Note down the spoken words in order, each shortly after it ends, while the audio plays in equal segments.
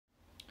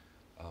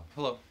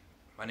Hello,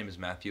 my name is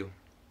Matthew,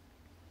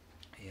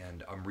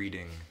 and I'm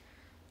reading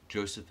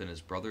Joseph and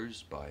His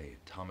Brothers by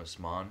Thomas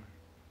Mann.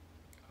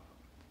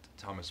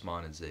 Thomas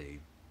Mann is a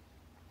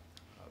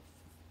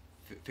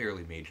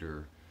fairly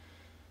major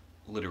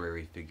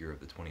literary figure of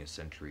the 20th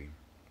century.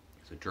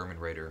 He's a German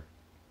writer.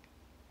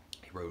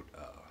 He wrote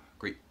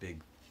great,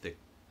 big, thick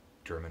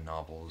German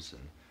novels,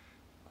 and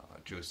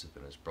Joseph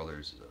and His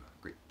Brothers is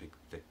a great, big,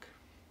 thick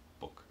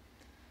book.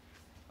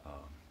 Um,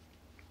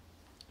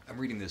 I'm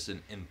reading this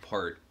in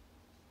part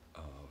uh,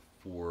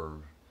 for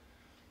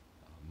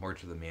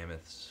March of the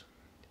Mammoths,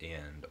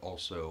 and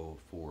also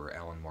for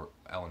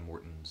Alan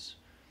Morton's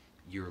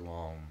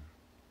year-long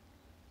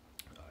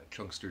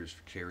Chunksters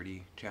for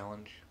Charity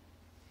challenge.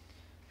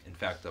 In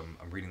fact, I'm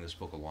reading this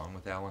book along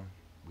with Alan.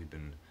 We've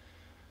been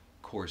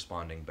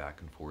corresponding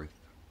back and forth,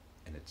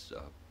 and it's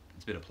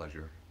been a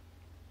pleasure.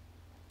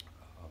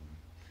 Um,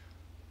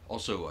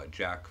 Also,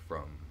 Jack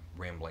from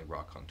Rambling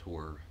Rock on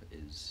Tour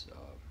is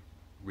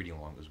reading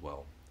along as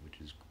well, which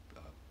is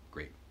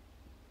great.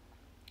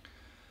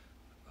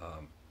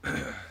 Um,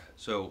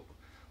 so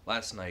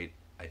last night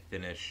I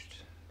finished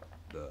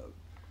the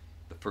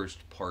the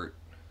first part.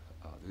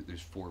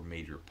 There's four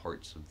major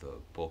parts of the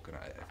book, and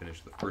I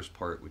finished the first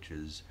part, which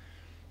is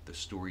the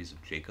stories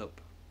of Jacob.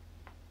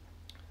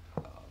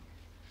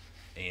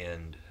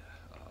 And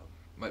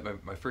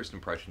my first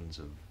impressions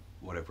of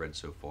what I've read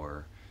so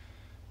far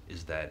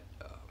is that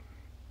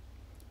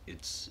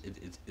it's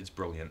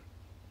brilliant,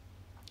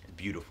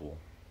 beautiful,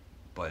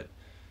 but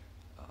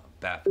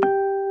baffling.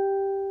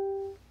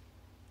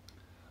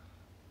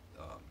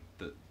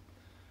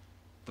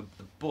 The,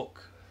 the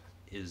book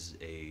is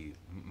a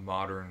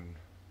modern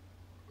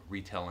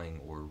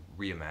retelling or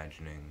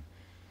reimagining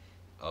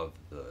of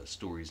the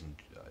stories in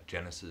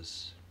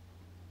Genesis,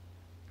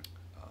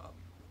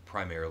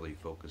 primarily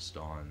focused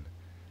on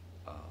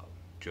uh,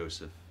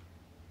 Joseph.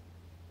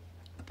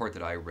 The part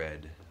that I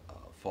read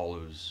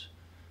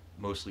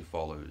mostly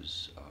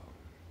follows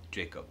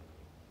Jacob,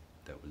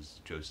 that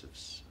was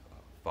Joseph's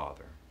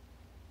father.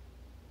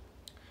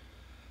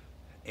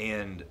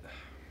 And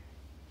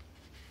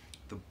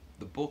the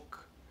the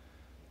book,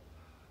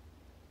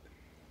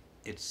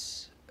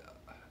 it's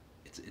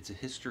it's a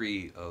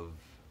history of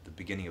the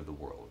beginning of the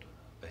world,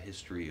 a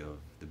history of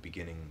the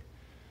beginning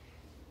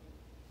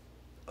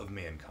of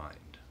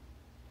mankind,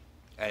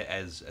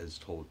 as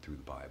told through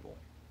the Bible.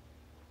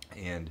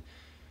 And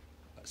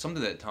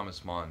something that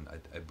Thomas Mann,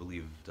 I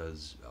believe,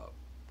 does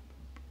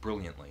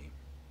brilliantly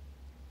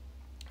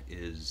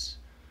is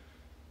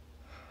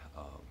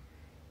um,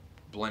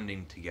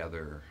 blending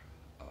together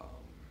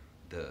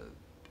the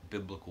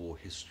biblical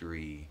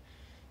history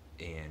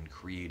and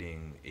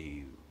creating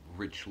a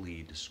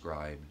richly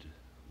described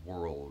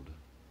world,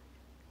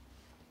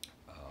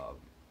 um,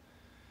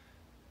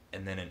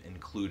 and then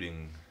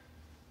including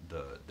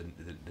the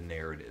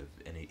narrative,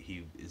 and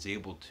he is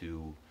able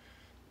to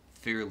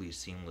fairly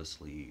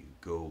seamlessly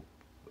go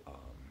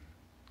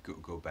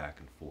back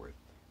and forth.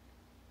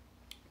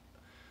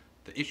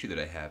 The issue that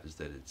I have is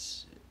that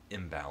it's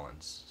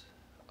imbalanced.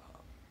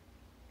 Um,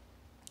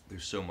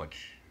 there's so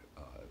much,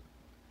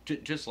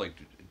 just like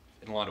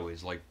in a lot of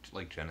ways,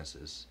 like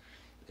Genesis.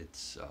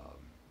 It's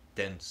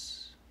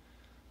dense,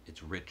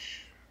 it's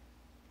rich,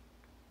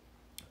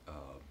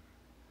 uh,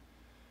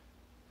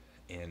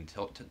 and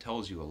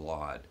tells you a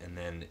lot. And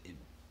then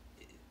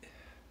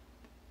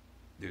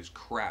there's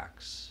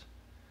cracks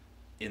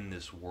in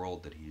this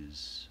world that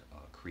he's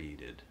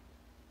created,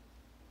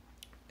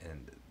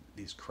 and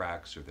these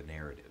cracks are the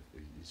narrative.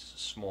 These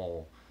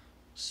small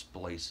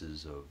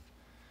splices of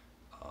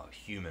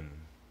human,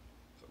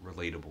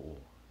 relatable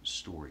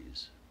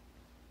stories.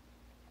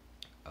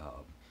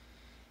 Um,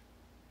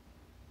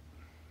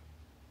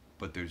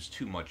 but there's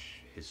too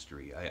much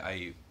history.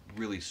 I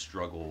really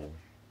struggle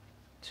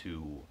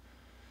to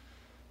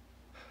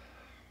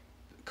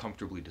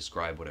comfortably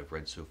describe what I've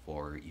read so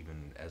far,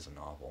 even as a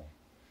novel,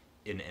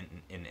 in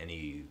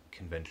any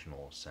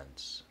conventional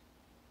sense.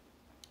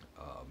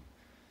 Um,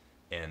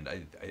 and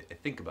I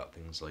think about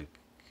things like,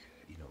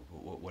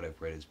 what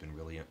I've read has been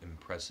really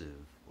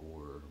impressive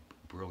or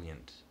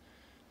brilliant,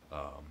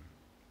 um,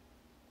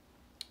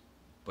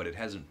 but it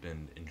hasn't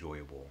been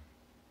enjoyable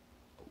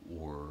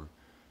or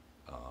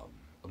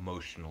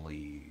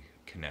emotionally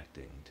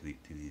connecting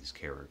to these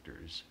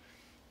characters.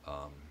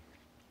 Um,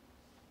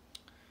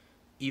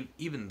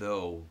 Even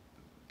though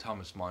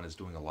Thomas Mann is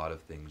doing a lot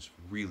of things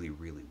really,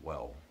 really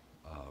well,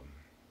 um,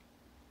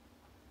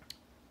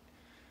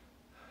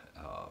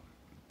 uh,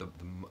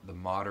 the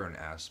modern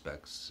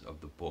aspects of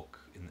the book,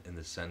 in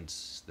the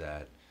sense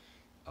that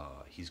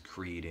he's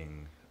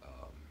creating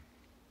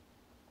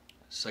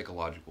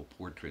psychological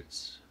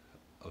portraits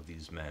of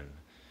these men,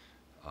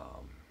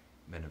 um,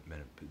 men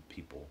and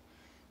people.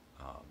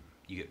 Um,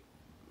 you get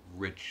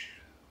rich,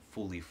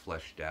 fully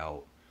fleshed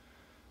out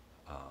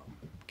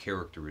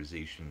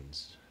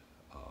characterizations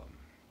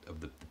of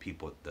the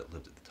people that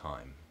lived at the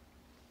time,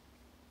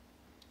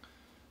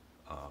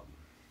 um,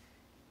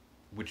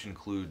 which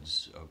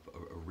includes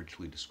a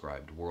richly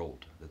described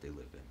world that they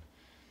live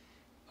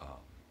in.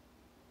 Um,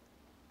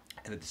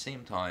 and at the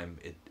same time,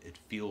 it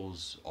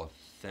feels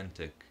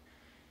authentic,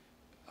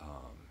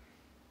 um,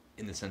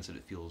 in the sense that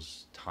it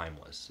feels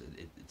timeless.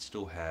 It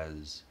still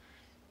has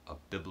a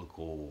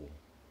biblical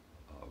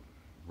um,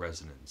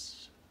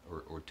 resonance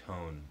or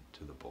tone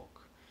to the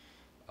book,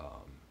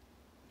 um,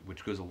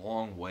 which goes a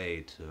long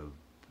way to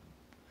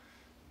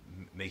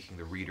making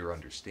the reader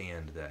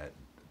understand that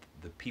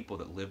the people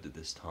that lived at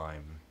this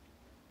time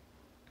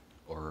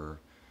are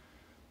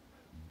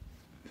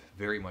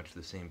very much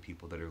the same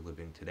people that are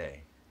living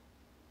today.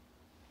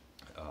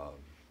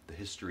 The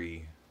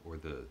history or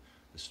the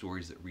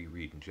stories that we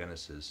read in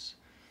Genesis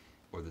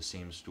are the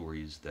same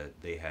stories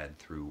that they had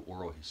through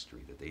oral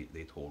history that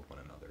they told one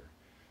another.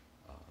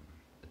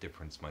 The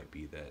difference might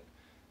be that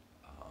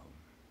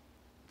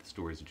the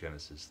stories of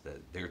Genesis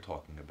that they're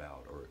talking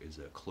about or is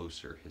a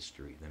closer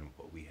history than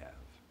what we have.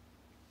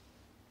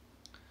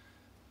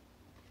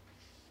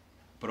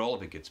 But all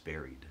of it gets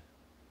buried.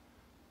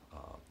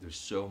 There's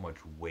so much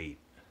weight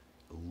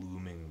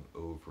looming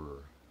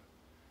over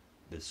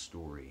this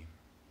story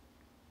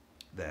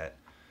that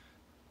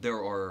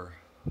there are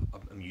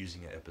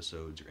amusing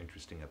episodes or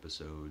interesting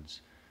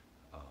episodes,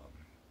 um,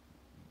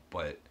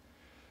 but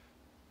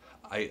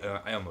I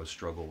almost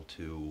struggle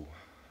to.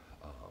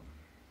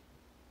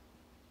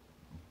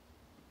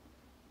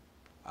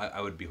 I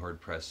would be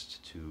hard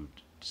pressed to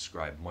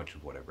describe much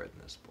of what I've read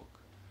in this book.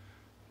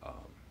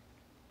 Um,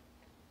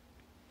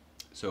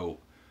 so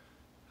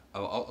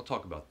I'll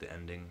talk about the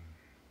ending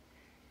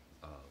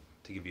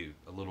to give you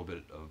a little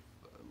bit of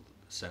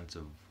a sense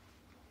of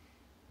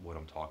what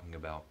I'm talking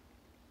about.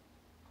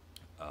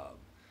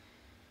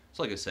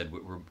 So like I said,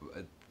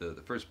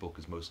 the first book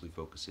is mostly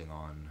focusing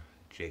on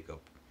Jacob,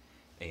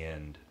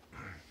 and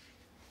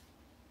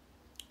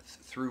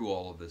through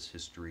all of this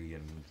history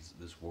and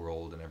this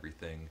world and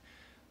everything,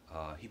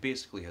 he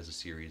basically has a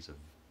series of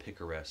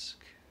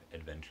picaresque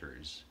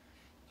adventures,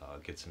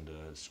 gets into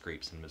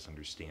scrapes and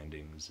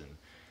misunderstandings, and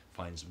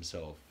finds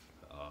himself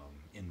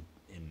in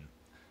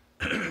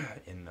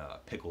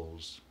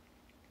pickles.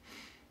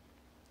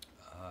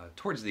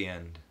 Towards the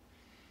end,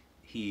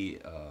 he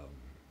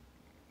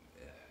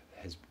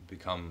has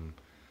become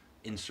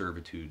in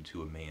servitude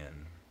to a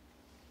man,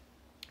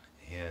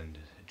 and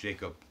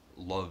Jacob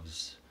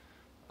loves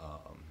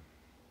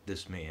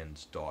this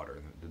man's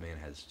daughter. The man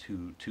has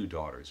two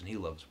daughters, and he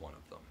loves one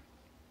of them.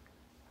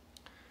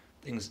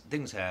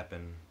 Things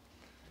happen,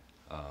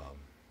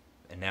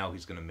 and now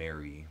he's going to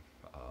marry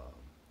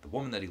the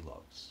woman that he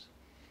loves,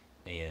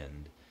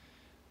 and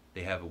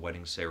they have a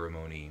wedding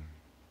ceremony.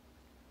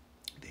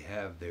 They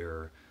have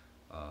their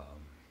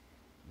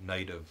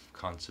night of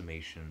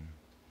consummation,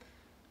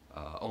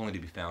 only to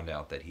be found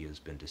out that he has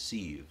been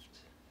deceived,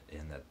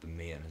 and that the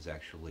man has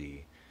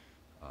actually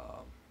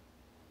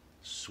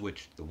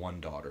switched the one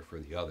daughter for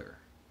the other.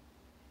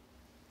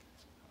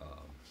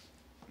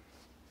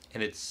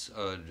 And it's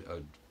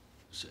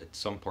at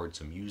some parts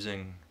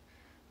amusing.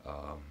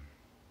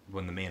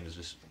 When the man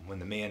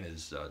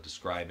is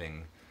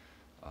describing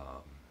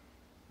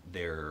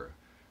their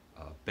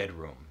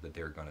bedroom that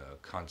they're going to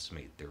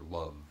consummate their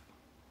love,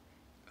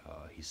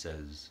 he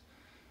says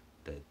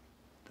that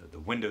the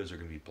windows are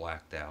going to be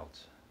blacked out.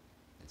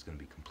 It's going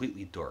to be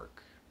completely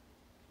dark.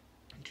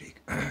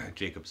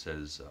 Jacob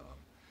says,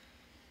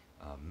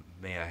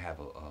 may I have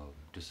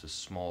just a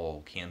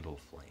small candle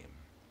flame?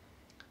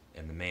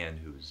 And the man,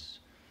 who's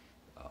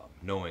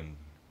knowing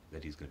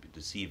that he's going to be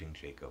deceiving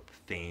Jacob,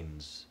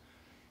 feigns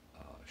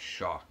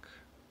shock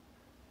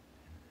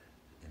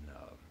and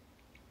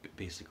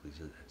basically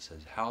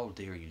says, "How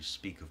dare you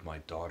speak of my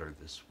daughter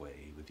this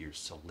way with your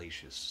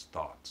salacious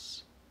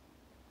thoughts?"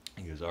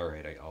 He goes, "All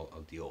right,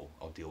 I'll deal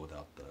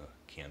without the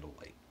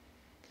candlelight."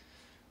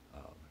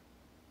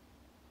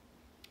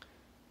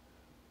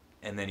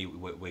 And then he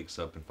wakes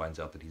up and finds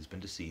out that he's been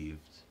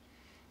deceived.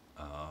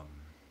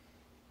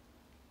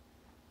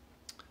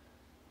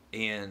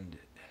 And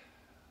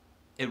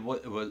it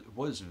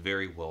was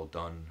very well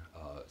done.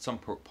 Some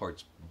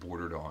parts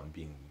bordered on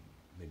being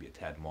maybe a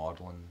tad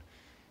maudlin,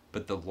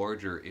 but the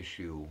larger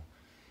issue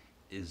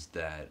is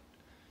that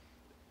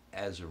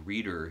as a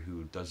reader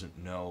who doesn't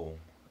know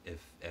if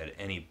at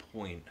any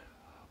point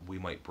we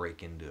might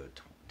break into a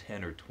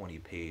 10 or 20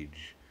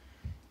 page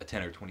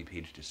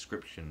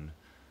description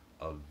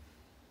of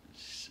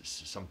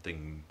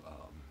something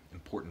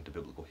important to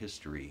biblical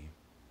history,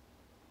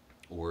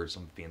 or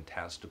some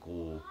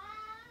fantastical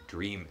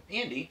dream.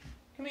 Andy,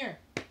 come here.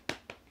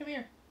 Come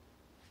here.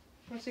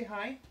 Want to say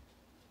hi?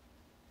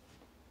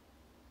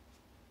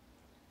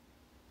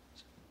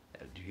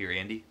 Did you hear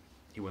Andy?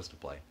 He wants to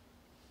play.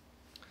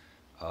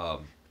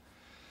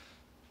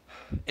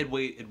 It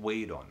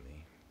weighed on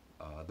me.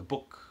 The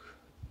book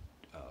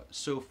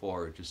so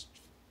far just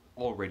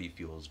already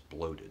feels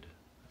bloated.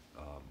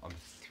 I'm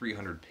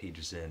 300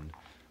 pages in,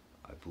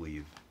 I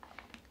believe,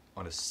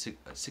 on a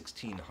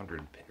 1,600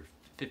 or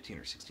 15 or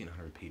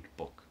 1,600 page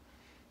book,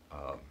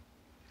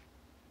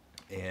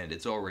 and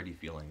it's already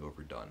feeling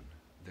overdone.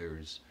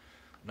 There's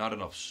not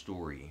enough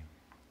story,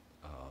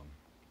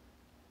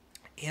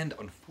 and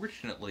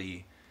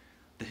unfortunately,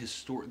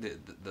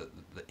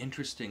 the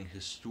interesting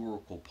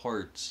historical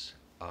parts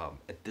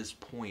at this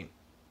point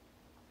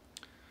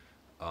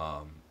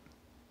um,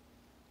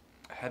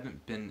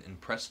 haven't been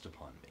impressed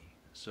upon me.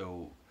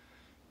 So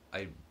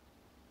I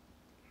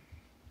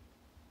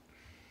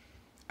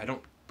I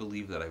don't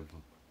believe that I've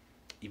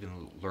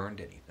even learned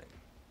anything.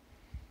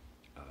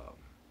 Um,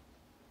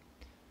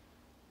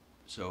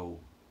 so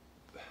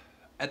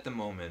at the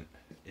moment,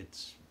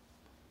 it's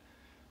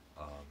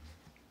um,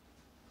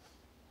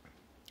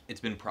 it's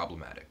been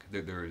problematic.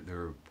 There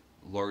are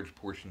large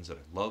portions that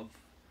I love,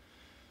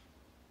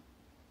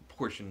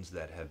 portions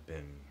that have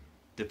been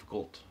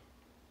difficult.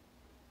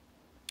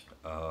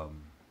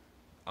 Um,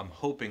 I'm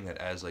hoping that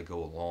as I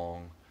go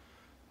along,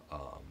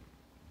 um,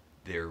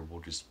 there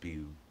will just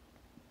be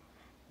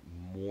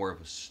more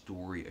of a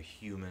story, a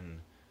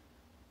human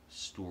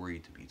story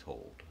to be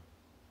told.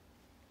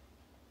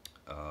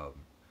 Um,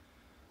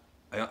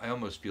 I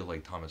almost feel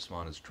like Thomas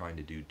Mann is trying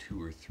to do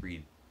two or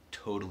three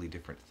totally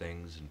different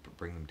things and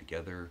bring them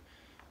together.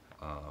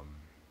 Um,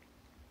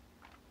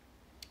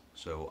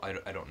 so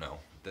I don't know.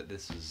 That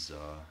this is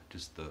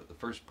just the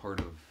first part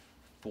of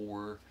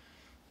four.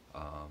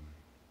 Um,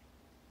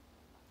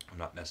 I'm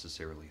not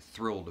necessarily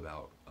thrilled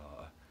about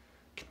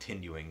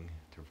continuing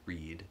to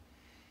read,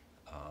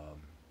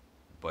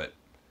 but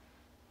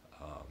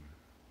um,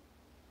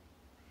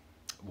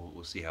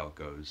 we'll see how it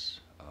goes.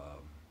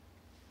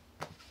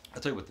 I'll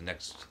tell you what the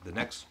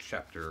next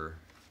chapter.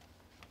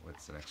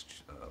 What's the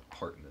next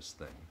part in this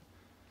thing?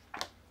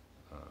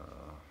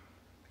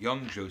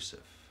 Young Joseph.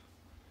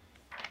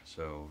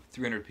 So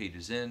 300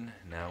 pages in.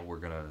 Now we're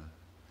gonna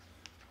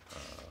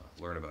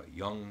learn about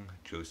young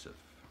Joseph.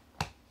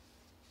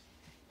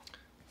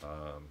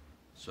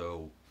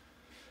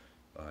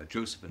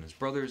 Joseph and his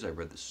brothers. I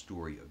read the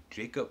story of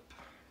Jacob.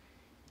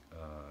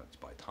 It's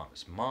by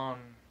Thomas Mann.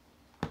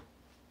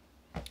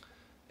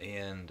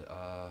 And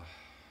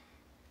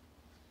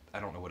I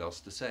don't know what else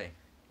to say.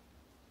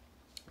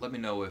 Let me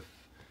know if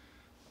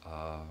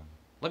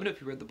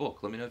you read the book.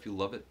 Let me know if you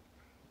love it,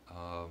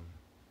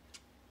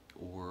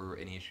 or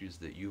any issues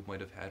that you might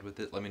have had with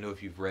it. Let me know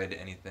if you've read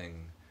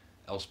anything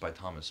else by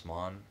Thomas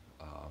Mann.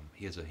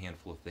 He has a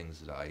handful of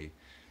things that I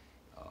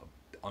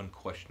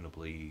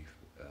unquestionably,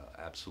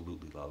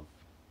 absolutely love.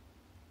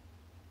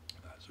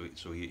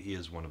 So he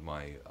is one of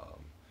my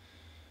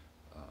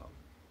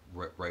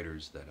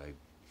writers that I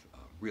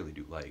really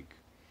do like.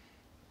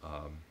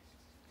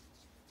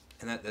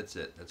 And that's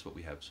it. That's what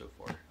we have so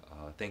far.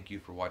 Thank you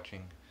for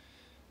watching,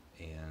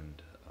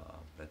 and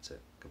that's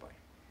it. Goodbye.